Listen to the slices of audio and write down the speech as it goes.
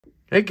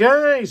Hey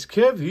guys,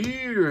 Kev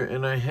here,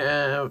 and I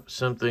have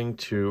something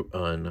to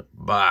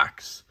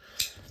unbox.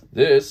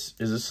 This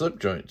is a slip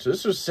joint. So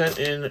this was sent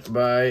in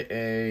by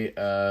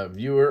a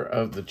viewer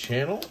of the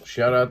channel.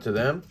 Shout out to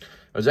them.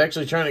 I was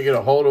actually trying to get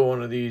a hold of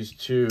one of these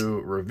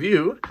to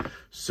review,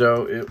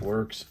 so it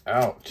works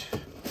out.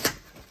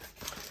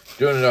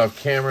 Doing it off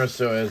camera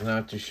so as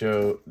not to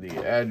show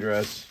the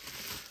address.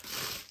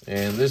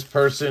 And this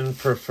person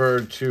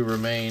preferred to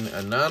remain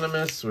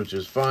anonymous, which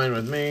is fine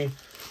with me.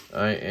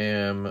 I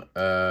am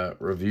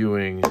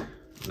reviewing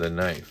the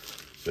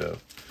knife. So,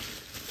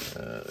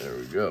 there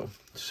we go.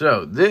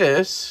 So,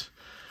 this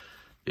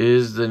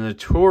is the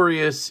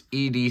notorious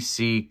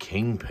EDC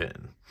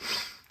KingPin.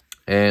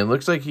 And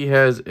looks like he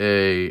has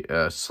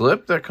a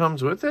slip that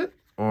comes with it.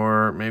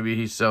 Or maybe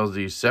he sells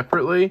these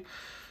separately.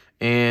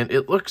 And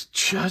it looks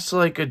just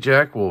like a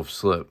Jack Wolf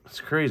slip. It's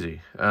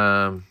crazy.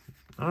 I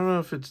don't know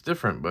if it's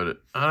different, but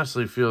it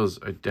honestly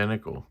feels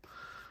identical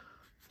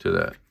to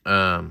that.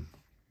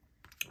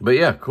 But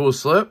yeah, cool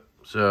slip.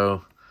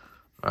 So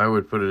I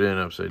would put it in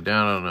upside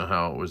down. I don't know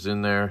how it was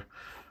in there.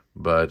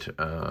 But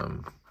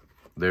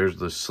there's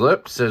the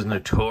slip. It says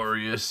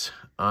Notorious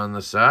on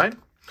the side.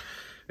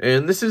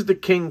 And this is the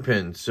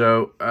KingPin.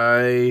 So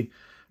I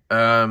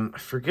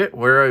forget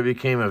where I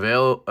became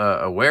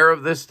aware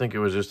of this. I think it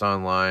was just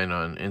online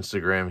on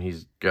Instagram.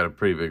 He's got a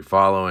pretty big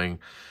following.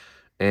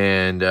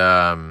 And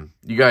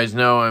you guys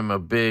know I'm a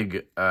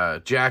big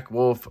Jack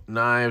Wolf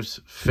knives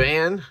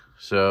fan.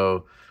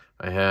 So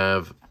I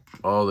have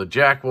all the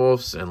Jack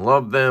Wolfs and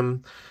love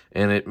them.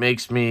 And it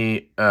makes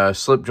me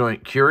slip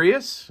joint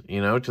curious,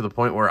 you know, to the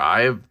point where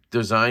I have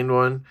designed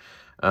one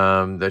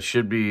that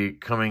should be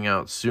coming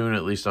out soon,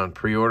 at least on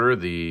pre-order,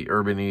 the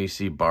Urban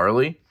EDC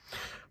Barley.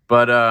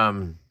 But I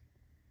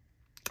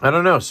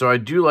don't know. So I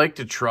do like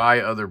to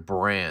try other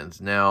brands.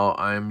 Now,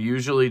 I'm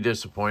usually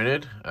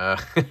disappointed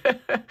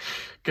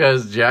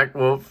because Jack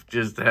Wolf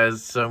just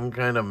has some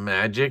kind of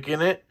magic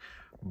in it.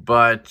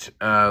 But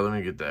let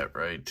me get that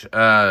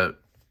right.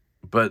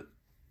 But,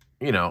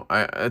 you know,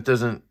 it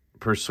doesn't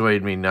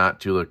persuade me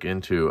not to look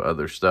into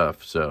other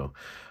stuff. So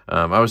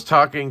I was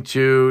talking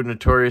to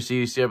Notorious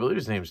EDC, I believe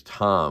his name's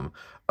Tom,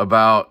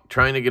 about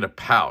trying to get a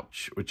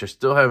pouch, which I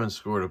still haven't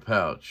scored a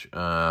pouch.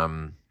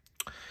 And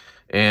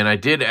I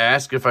did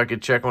ask if I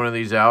could check one of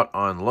these out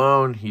on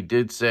loan. He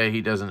did say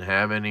he doesn't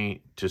have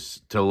any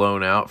to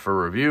loan out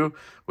for review,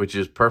 which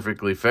is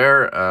perfectly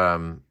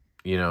fair.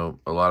 You know,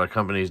 a lot of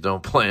companies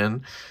don't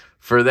plan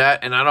for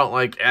that, and I don't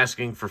like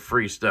asking for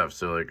free stuff.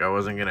 So, like, I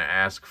wasn't going to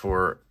ask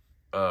for,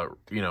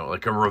 you know,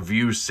 like a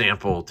review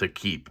sample to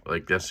keep.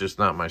 Like, that's just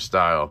not my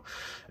style.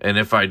 And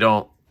if I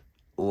don't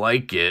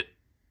like it,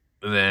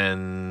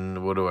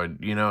 then what do I,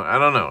 you know, I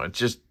don't know. It's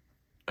just,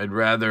 I'd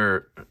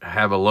rather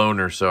have a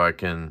loaner so I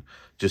can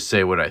just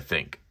say what I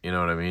think. You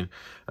know what I mean?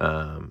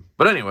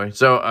 But anyway,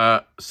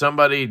 so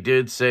somebody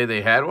did say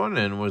they had one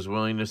and was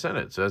willing to send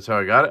it. So that's how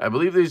I got it. I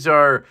believe these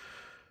are,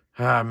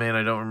 man,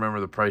 I don't remember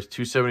the price,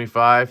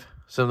 $275,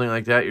 something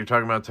like that. You're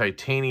talking about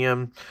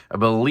titanium. I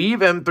believe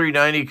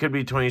M390 could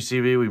be 20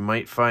 CV. We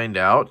might find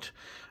out.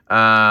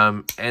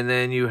 And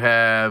then you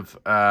have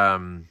a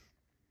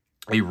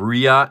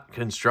Reate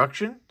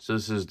construction. So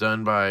this is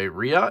done by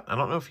Reate. I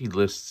don't know if he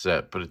lists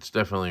that, but it's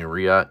definitely a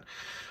Reate.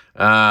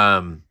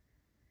 And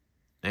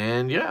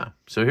yeah,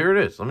 so here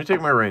it is. Let me take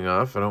my ring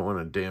off. I don't want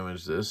to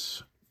damage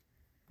this.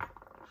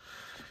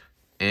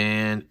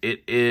 And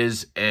it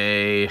is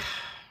a,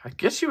 I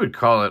guess you would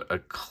call it a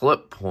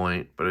clip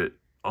point, but it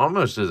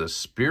almost is a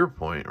spear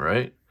point,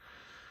 right?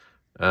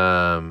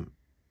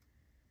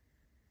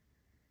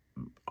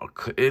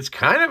 It's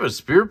kind of a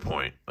spear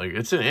point. Like,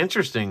 it's an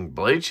interesting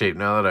blade shape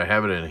now that I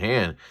have it in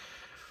hand.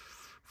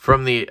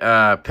 From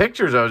the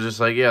pictures, I was just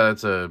like, yeah,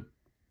 that's a,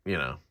 you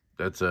know,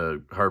 that's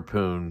a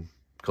harpoon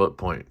clip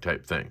point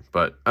type thing.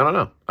 But I don't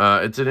know.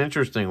 It's an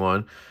interesting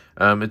one.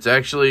 It's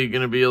actually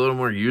going to be a little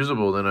more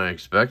usable than I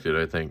expected,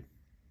 I think.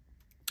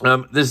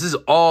 This is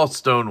all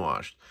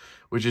stonewashed,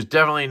 which is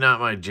definitely not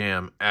my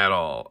jam at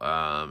all.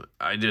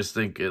 I just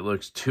think it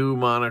looks too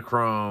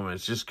monochrome.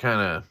 It's just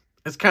kind of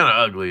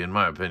ugly in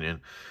my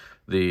opinion,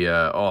 the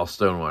all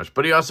stonewashed.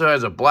 But he also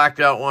has a blacked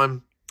out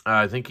one.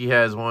 I think he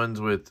has ones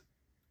with,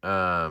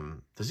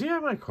 does he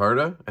have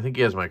micarta? I think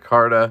he has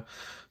micarta.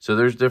 So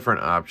there's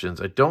different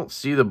options. I don't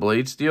see the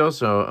blade steel,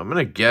 so I'm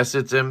going to guess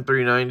it's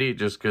M390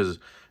 just because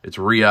it's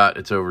Reate,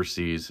 it's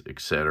overseas,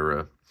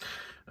 etc.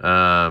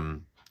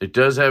 It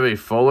does have a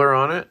fuller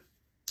on it.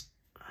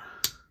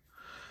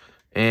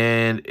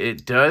 And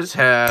it does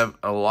have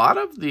a lot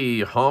of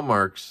the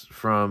hallmarks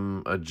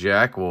from a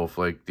Jack Wolf,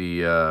 like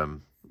the,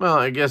 well,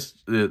 I guess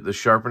the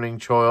sharpening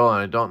choil.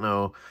 And I don't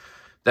know,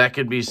 that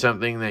could be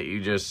something that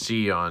you just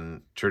see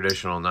on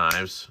traditional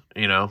knives,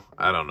 you know?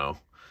 I don't know.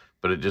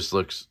 But it just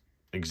looks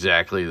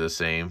exactly the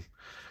same.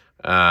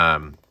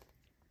 What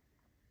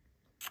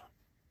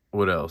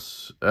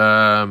else?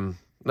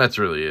 That's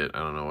really it. I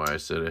don't know why I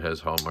said it has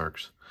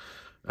hallmarks.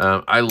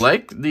 I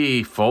like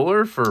the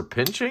fuller for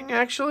pinching,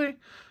 actually.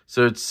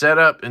 So it's set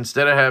up,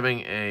 instead of having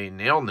a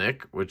nail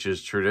nick, which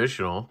is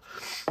traditional,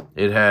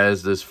 it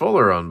has this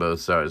fuller on both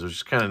sides, which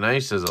is kind of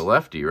nice as a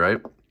lefty, right?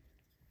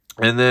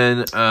 And then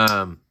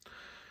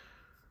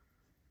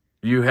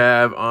you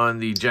have on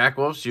the Jack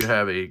Wolfs, you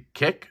have a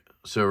kick.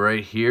 So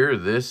right here,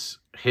 this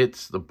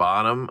hits the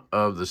bottom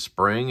of the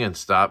spring and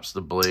stops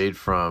the blade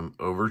from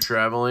over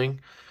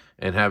traveling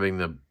and having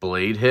the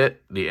blade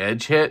hit, the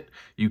edge hit.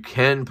 You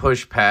can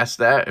push past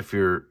that if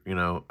you're, you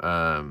know,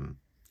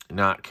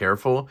 not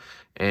careful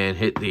and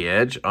hit the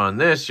edge. On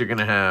this, you're going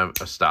to have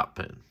a stop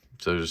pin.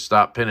 So there's a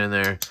stop pin in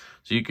there.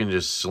 So you can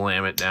just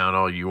slam it down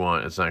all you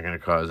want. It's not going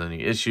to cause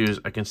any issues.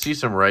 I can see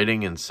some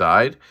writing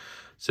inside.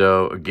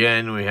 So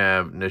again, we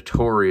have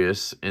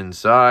Notorious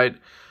inside.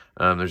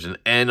 There's an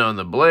N on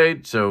the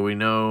blade, so we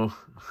know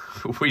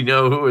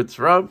who it's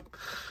from.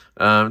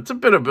 It's a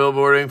bit of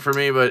billboarding for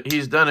me, but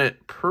he's done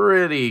it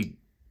pretty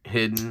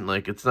hidden.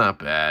 Like, it's not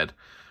bad.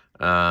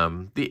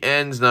 The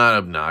N's not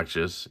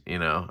obnoxious, you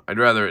know. I'd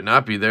rather it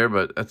not be there,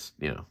 but that's,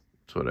 you know,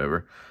 it's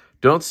whatever.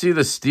 Don't see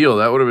the steel.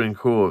 That would have been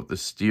cool if the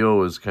steel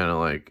was kind of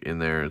like in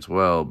there as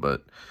well,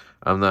 but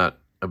I'm not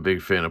a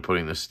big fan of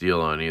putting the steel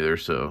on either,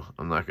 so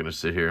I'm not going to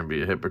sit here and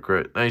be a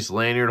hypocrite. Nice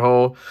lanyard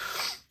hole.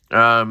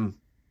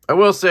 I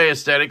will say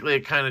aesthetically,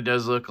 it kind of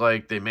does look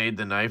like they made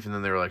the knife and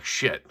then they were like,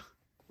 shit,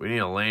 we need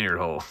a lanyard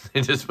hole.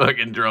 They just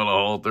fucking drilled a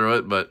hole through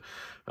it, but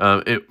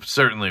it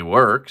certainly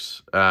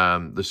works.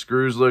 The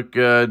screws look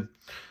good.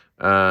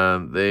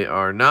 They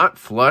are not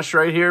flush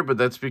right here, but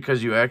that's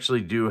because you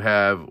actually do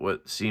have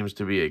what seems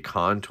to be a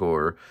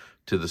contour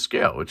to the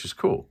scale, which is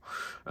cool.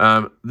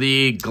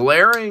 The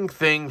glaring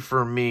thing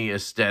for me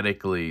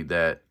aesthetically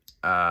that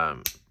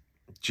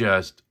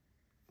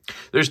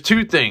there's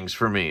two things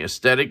for me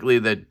aesthetically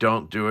that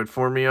don't do it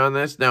for me on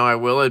this. Now, I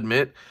will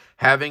admit,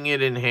 having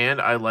it in hand,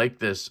 I like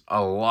this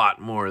a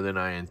lot more than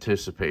I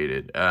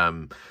anticipated.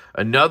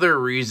 Another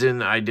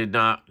reason I did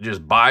not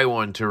just buy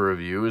one to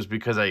review is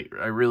because I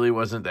really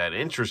wasn't that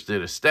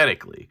interested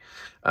aesthetically.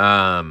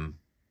 I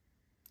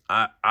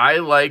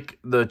like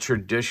the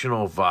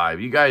traditional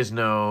vibe. You guys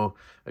know,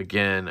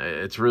 again,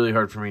 it's really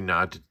hard for me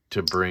not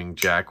to bring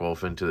Jack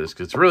Wolf into this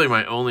because it's really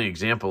my only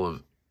example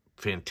of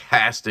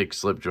fantastic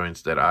slip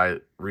joints that I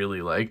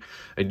really like.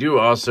 I do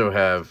also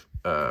have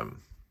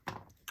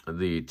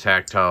the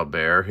Tactile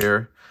Bear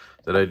here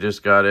that I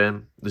just got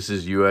in. This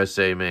is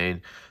USA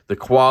made. The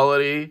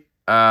quality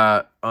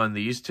on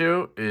these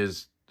two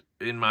is,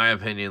 in my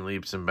opinion,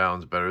 leaps and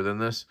bounds better than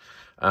this.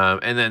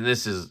 And then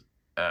this is,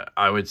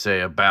 I would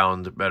say, a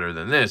bound better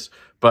than this.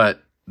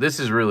 But this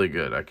is really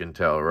good, I can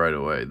tell right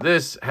away.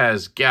 This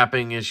has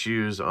gapping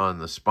issues on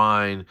the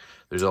spine.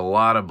 There's a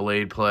lot of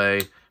blade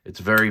play. It's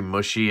very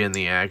mushy in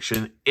the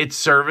action. It's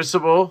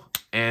serviceable,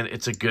 and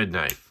it's a good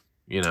knife,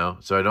 you know?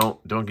 So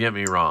don't get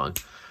me wrong.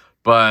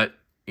 But,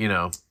 you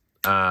know,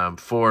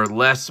 for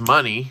less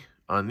money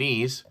on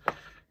these,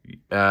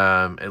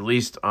 at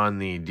least on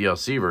the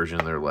DLC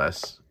version, they're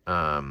less.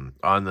 On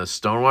the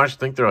Stonewash, I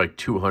think they're like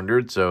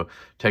 200, so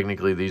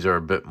technically these are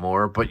a bit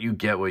more, but you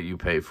get what you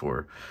pay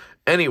for.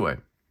 Anyway,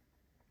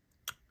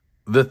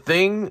 the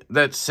thing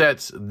that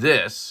sets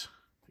this,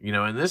 you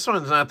know, and this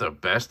one's not the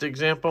best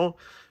example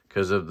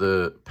because of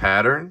the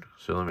pattern,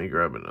 so let me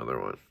grab another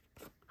one.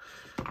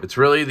 It's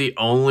really the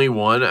only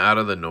one out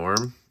of the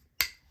norm.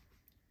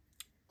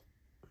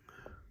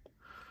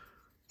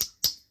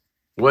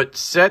 What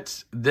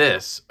sets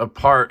this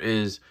apart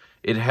is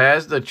it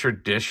has the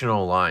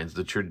traditional lines,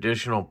 the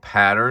traditional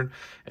pattern,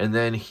 and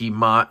then he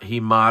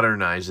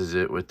modernizes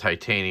it with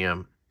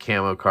titanium,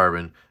 camo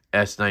carbon,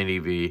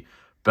 S90V,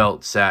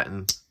 belt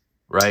satin,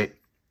 right?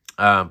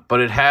 But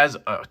it has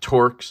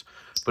Torx,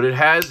 but it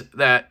has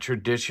that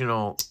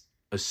traditional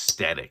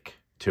aesthetic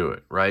to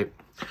it, right?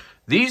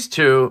 These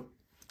two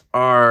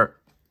are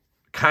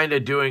kind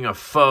of doing a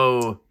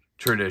faux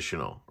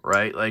traditional,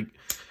 right? Like,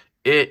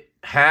 it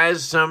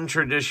has some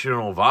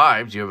traditional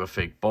vibes. You have a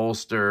fake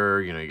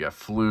bolster, you know, you got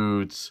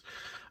flutes,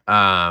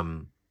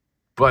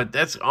 but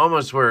that's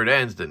almost where it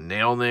ends. The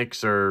nail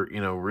nicks are, you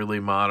know, really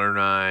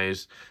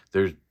modernized.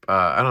 There's,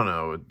 I don't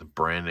know, the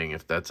branding,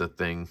 if that's a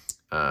thing,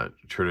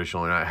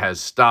 traditional or not. It has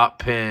stop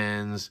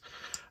pins.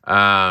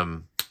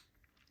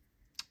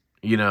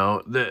 You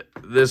know,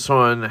 this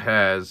one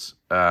has,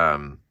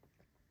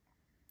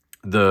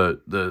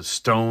 the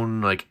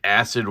stone, like,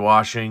 acid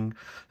washing.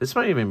 This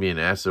might even be an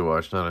acid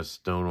wash, not a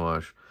stone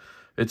wash.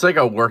 It's like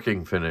a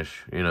working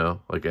finish, you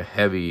know, like a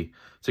heavy,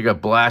 it's like a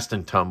blast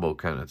and tumble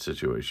kind of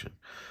situation.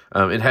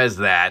 It has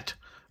that.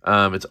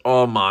 It's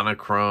all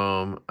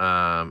monochrome.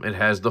 It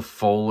has the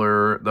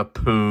fuller, the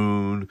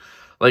poon,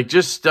 like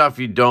just stuff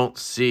you don't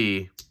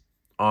see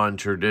on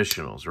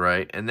traditionals,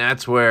 right? And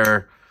that's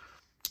where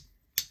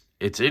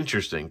it's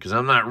interesting because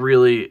I'm not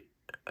really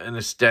an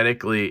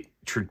aesthetically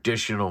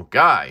traditional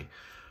guy,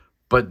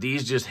 but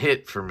these just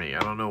hit for me. I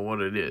don't know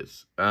what it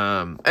is.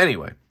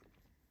 Anyway,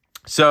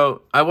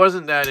 so I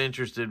wasn't that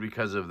interested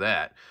because of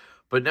that.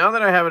 But now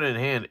that I have it in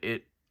hand,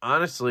 it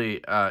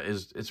honestly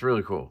it's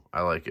really cool.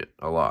 I like it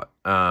a lot.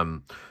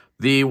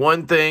 The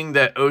one thing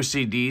that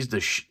OCDs the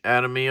shit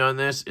out of me on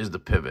this is the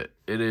pivot.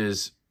 It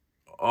is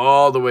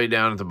all the way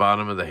down at the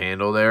bottom of the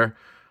handle there,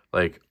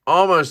 like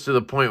almost to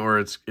the point where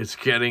it's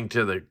getting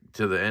to the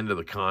end of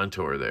the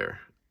contour there.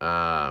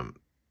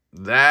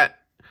 That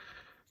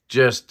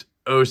just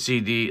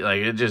OCD,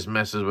 like it just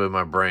messes with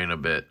my brain a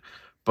bit.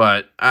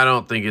 But I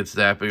don't think it's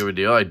that big of a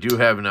deal. I do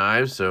have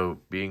knives, so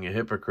being a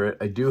hypocrite,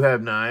 I do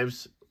have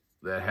knives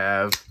that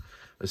have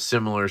a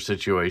similar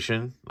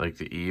situation, like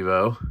the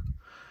Evo.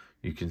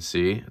 You can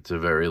see it's a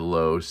very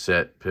low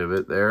set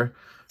pivot there.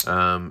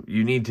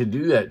 You need to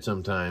do that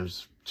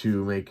sometimes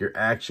to make your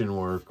action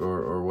work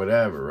or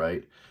whatever,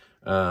 right?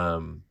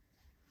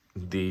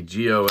 The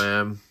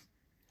GOM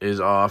is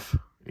off,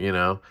 you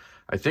know.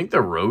 I think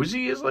the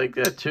Rosie is like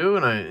that too,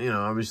 and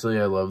obviously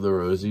I love the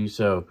Rosie,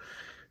 so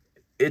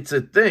it's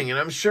a thing, and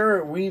I'm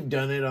sure we've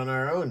done it on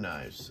our own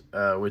knives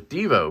with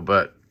Divo,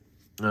 but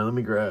let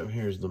me grab,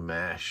 here's the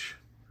mash.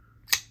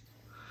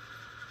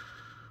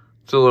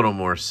 It's a little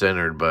more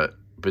centered, but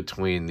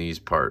between these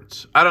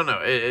parts. I don't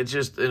know, it's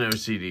just an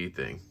OCD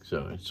thing,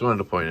 so I just wanted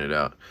to point it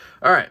out.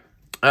 All right,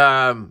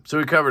 so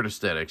we covered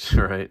aesthetics,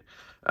 right?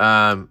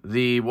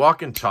 The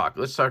walk and talk,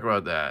 let's talk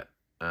about that.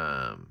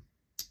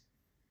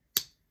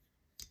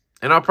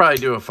 And I'll probably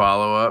do a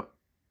follow-up.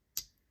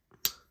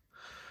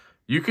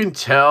 You can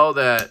tell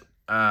that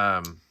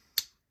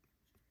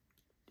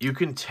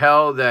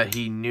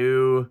he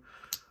knew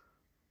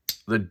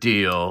the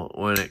deal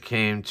when it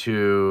came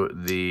to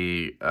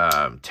the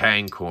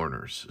tang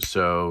corners.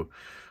 So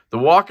the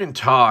walk and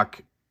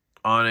talk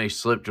on a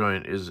slip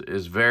joint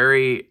is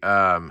very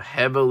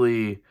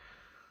heavily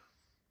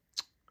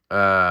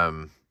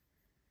the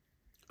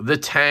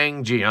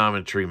tang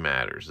geometry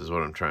matters, is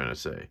what I'm trying to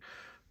say.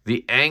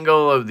 The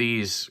angle of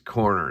these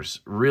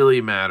corners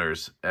really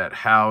matters at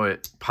how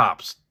it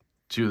pops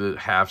to the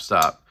half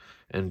stop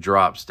and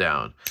drops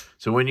down.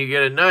 So when you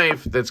get a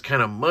knife that's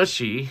kind of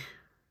mushy,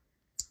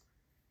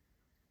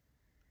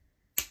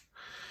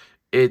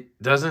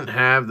 it doesn't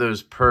have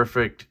those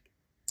perfect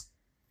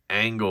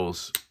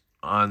angles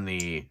on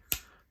the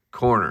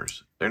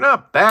corners. They're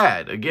not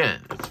bad.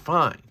 Again, it's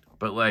fine.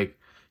 But like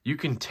you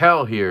can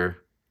tell here,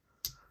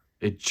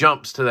 it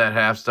jumps to that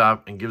half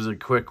stop and gives it a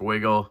quick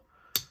wiggle.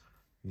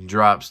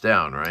 Drops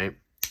down, right?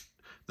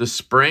 The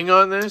spring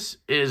on this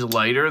is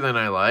lighter than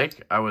I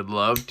like. I would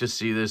love to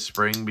see this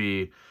spring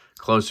be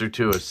closer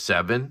to a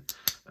 7.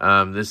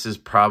 This is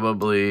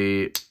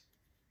probably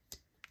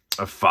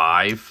a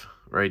 5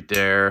 right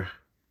there.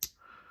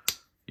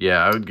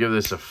 Yeah, I would give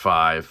this a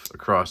 5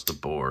 across the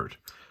board.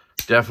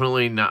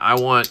 Definitely not. I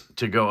want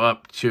to go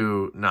up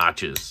to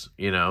notches,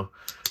 you know.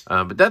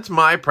 But that's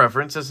my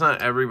preference. That's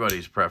not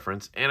everybody's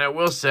preference. And I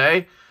will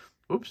say,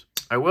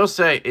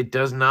 it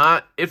does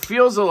not, it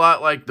feels a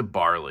lot like the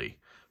Barley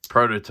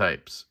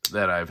prototypes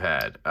that I've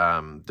had.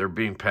 They're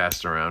being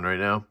passed around right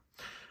now.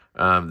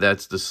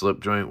 That's the slip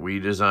joint we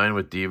designed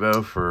with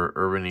Divo for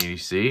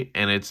UrbanEDC,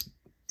 and it's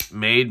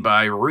made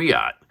by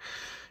Reate.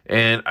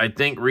 And I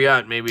think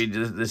Reate, maybe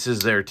this is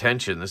their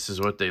tension. This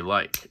is what they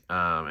like.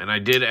 And I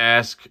did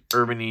ask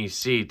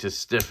UrbanEDC to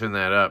stiffen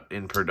that up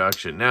in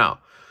production. Now,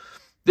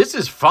 this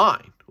is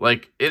fine.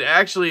 Like, it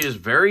actually is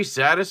very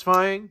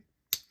satisfying.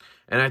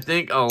 And I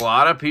think a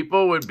lot of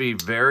people would be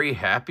very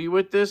happy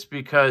with this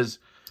because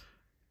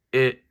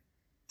it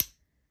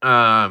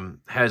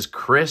has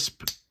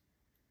crisp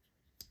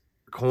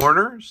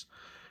corners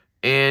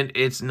and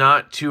it's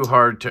not too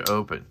hard to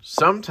open.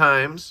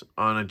 Sometimes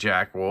on a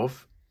Jack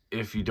Wolf,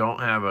 if you don't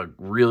have a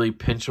really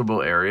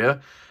pinchable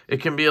area, it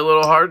can be a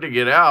little hard to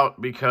get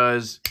out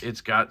because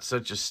it's got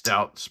such a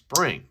stout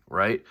spring,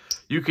 right?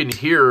 You can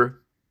hear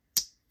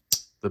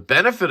the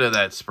benefit of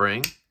that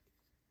spring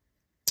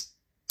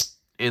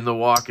in the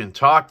walk and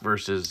talk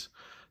versus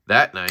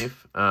that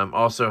knife.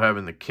 Also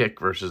having the kick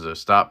versus a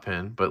stop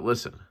pin. But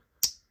listen.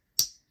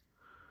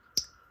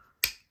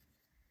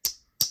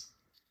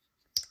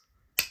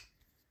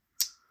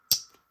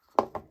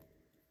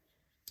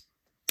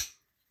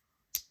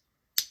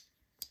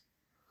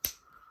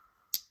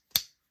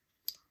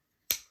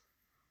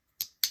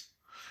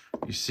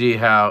 You see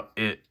how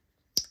it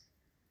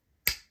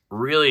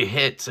really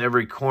hits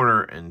every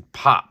corner and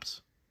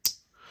pops.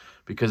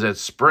 Because that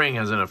spring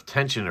has enough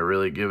tension to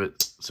really give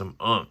it some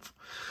oomph.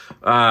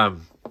 But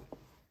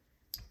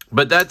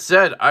that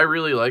said, I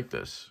really like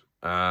this.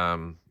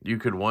 You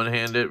could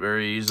one-hand it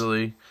very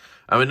easily.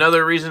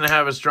 Another reason to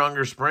have a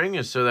stronger spring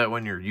is so that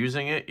when you're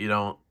using it, you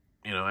don't,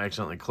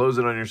 accidentally close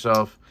it on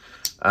yourself.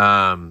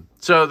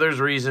 So there's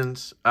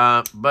reasons.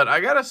 But I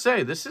gotta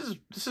say, this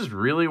is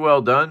really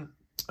well done.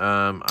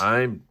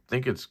 I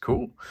think it's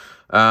cool.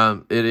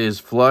 It is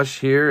flush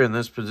here in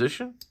this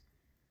position.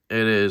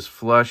 It is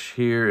flush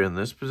here in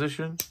this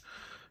position.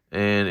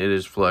 And it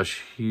is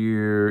flush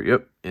here,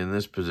 yep, in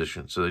this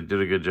position. So they did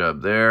a good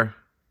job there.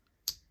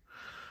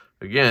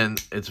 Again,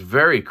 it's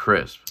very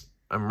crisp.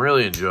 I'm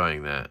really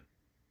enjoying that.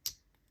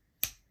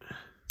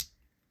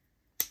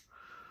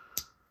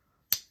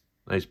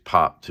 Nice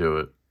pop to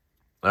it.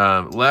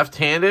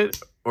 Left-handed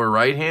or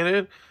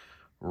right-handed,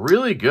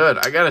 really good.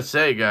 I gotta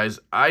say, guys,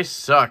 I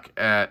suck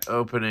at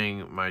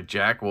opening my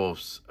Jack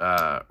Wolfs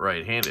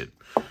right-handed.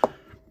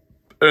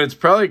 And it's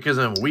probably because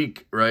I'm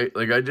weak, right?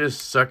 Like, I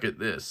just suck at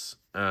this.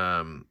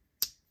 And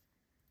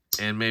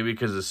maybe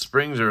because the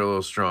springs are a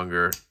little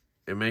stronger,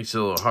 it makes it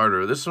a little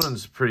harder. This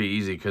one's pretty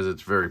easy because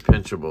it's very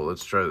pinchable.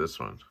 Let's try this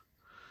one.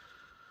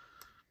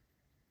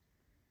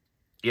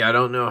 Yeah, I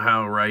don't know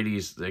how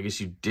righties, I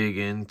guess you dig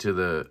into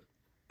the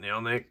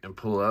nail nick and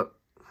pull up.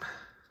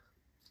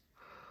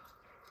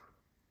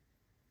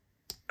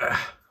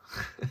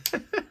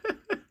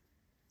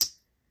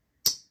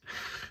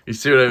 You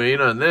see what I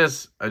mean? On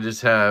this, I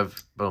just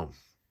have, boom.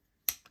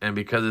 And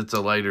because it's a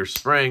lighter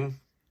spring,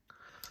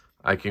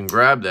 I can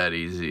grab that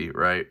easy,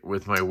 right?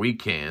 With my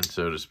weak hand,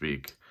 so to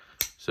speak.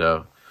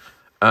 So,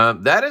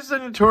 that is the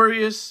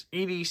notorious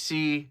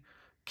EDC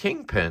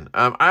KingPin.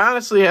 I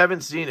honestly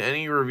haven't seen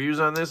any reviews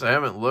on this. I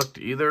haven't looked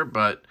either,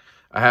 but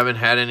I haven't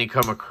had any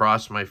come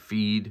across my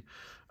feed.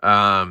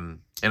 And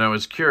I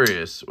was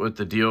curious what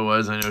the deal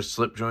was. I know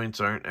slip joints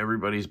aren't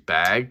everybody's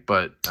bag,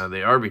 but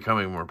they are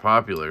becoming more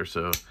popular.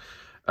 So,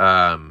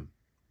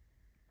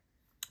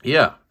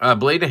 yeah,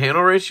 blade to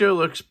handle ratio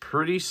looks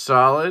pretty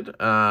solid.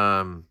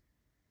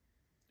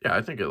 Yeah,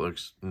 I think it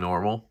looks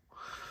normal.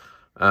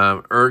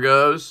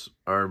 Ergos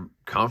are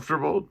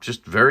comfortable,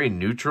 just very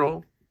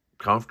neutral,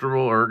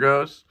 comfortable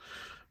ergos.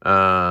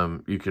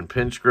 You can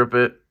pinch grip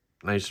it,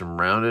 nice and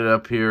rounded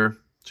up here,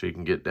 so you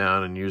can get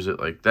down and use it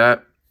like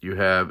that. You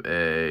have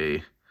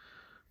a,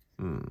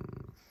 I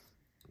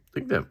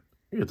think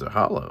it's a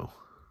hollow.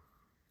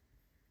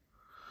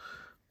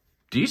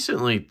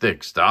 Decently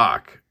thick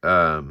stock.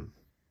 I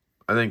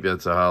think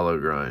that's a hollow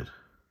grind.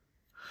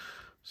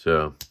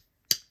 So,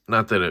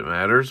 not that it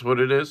matters what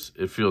it is.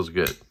 It feels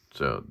good.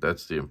 So,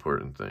 that's the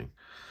important thing.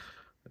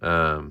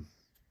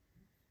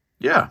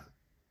 Yeah.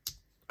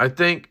 I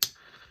think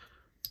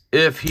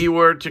if he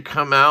were to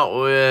come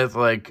out with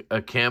like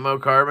a camo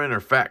carbon or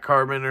fat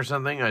carbon or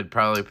something, I'd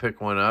probably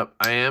pick one up.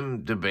 I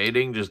am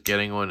debating just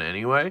getting one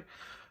anyway.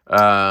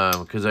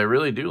 Because I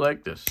really do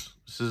like this.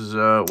 This is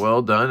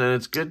well done. And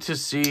it's good to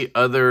see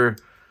other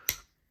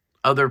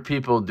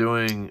people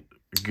doing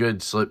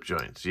good slip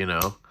joints, you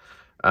know.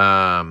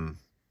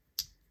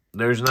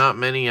 There's not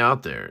many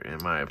out there,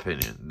 in my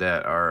opinion,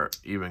 that are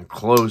even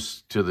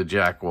close to the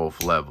Jack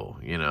Wolf level,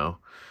 you know.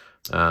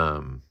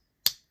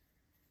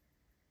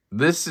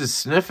 This is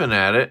sniffing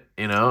at it,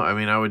 you know. I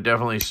mean, I would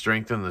definitely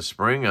strengthen the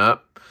spring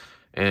up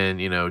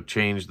and, you know,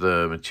 change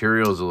the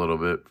materials a little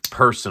bit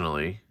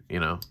personally, you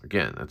know.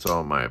 Again, that's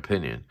all my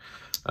opinion.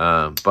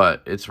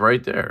 But it's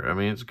right there. I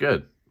mean, it's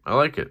good. I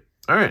like it.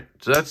 All right,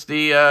 so that's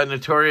the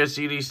notorious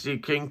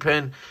EDC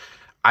KingPin.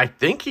 I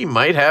think he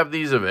might have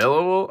these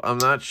available. I'm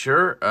not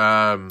sure.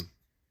 I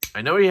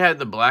know he had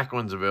the black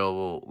ones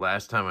available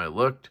last time I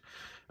looked.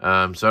 So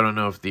I don't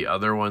know if the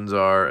other ones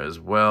are as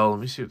well. Let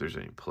me see if there's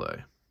any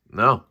play.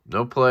 No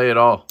play at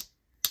all.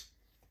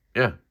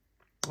 Yeah.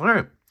 All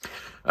right.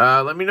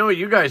 Let me know what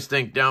you guys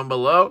think down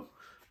below.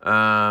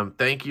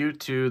 Thank you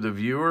to the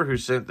viewer who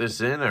sent this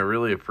in. I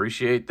really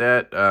appreciate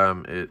that.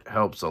 It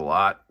helps a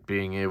lot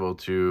being able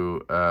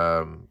to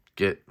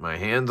get my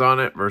hands on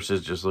it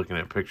versus just looking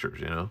at pictures,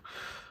 you know.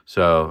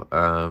 So,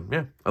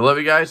 yeah, I love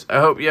you guys. I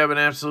hope you have an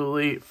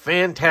absolutely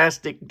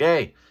fantastic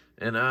day,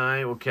 and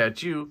I will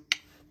catch you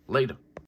later.